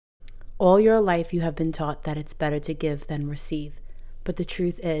All your life you have been taught that it's better to give than receive. But the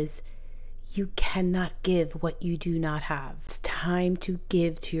truth is, you cannot give what you do not have. It's time to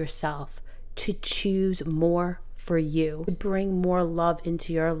give to yourself, to choose more for you, to bring more love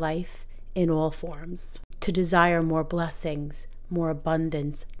into your life in all forms, to desire more blessings, more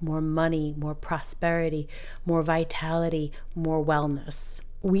abundance, more money, more prosperity, more vitality, more wellness.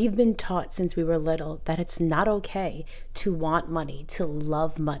 We've been taught since we were little that it's not okay to want money, to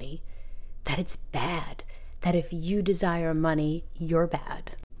love money, that it's bad, that if you desire money, you're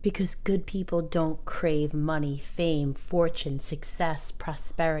bad. Because good people don't crave money, fame, fortune, success,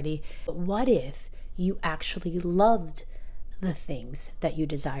 prosperity. But what if you actually loved the things that you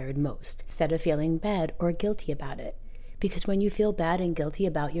desired most instead of feeling bad or guilty about it? Because when you feel bad and guilty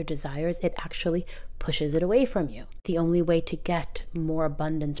about your desires, it actually pushes it away from you. The only way to get more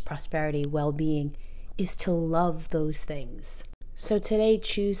abundance, prosperity, well-being is to love those things. So today,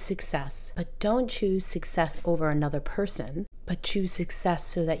 choose success, but don't choose success over another person, but choose success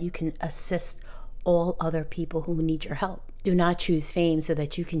so that you can assist all other people who need your help. Do not choose fame so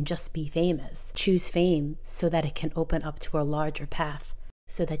that you can just be famous. Choose fame so that it can open up to a larger path,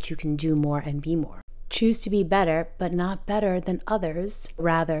 so that you can do more and be more. Choose to be better, but not better than others.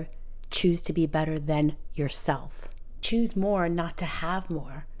 Rather, choose to be better than yourself. Choose more not to have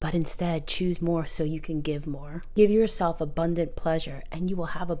more, but instead choose more so you can give more. Give yourself abundant pleasure and you will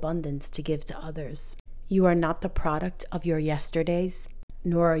have abundance to give to others. You are not the product of your yesterdays,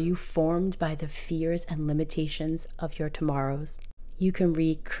 nor are you formed by the fears and limitations of your tomorrows. You can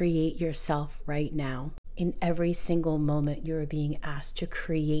recreate yourself right now. In every single moment, you are being asked to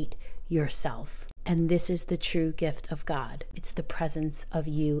create yourself. And this is the true gift of God. It's the presence of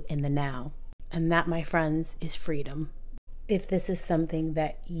you in the now. And that, my friends, is freedom. If this is something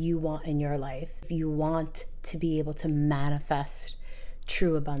that you want in your life, if you want to be able to manifest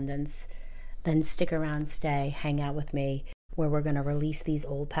true abundance, then stick around, stay, hang out with me, where we're going to release these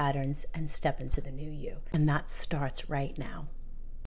old patterns and step into the new you. And that starts right now.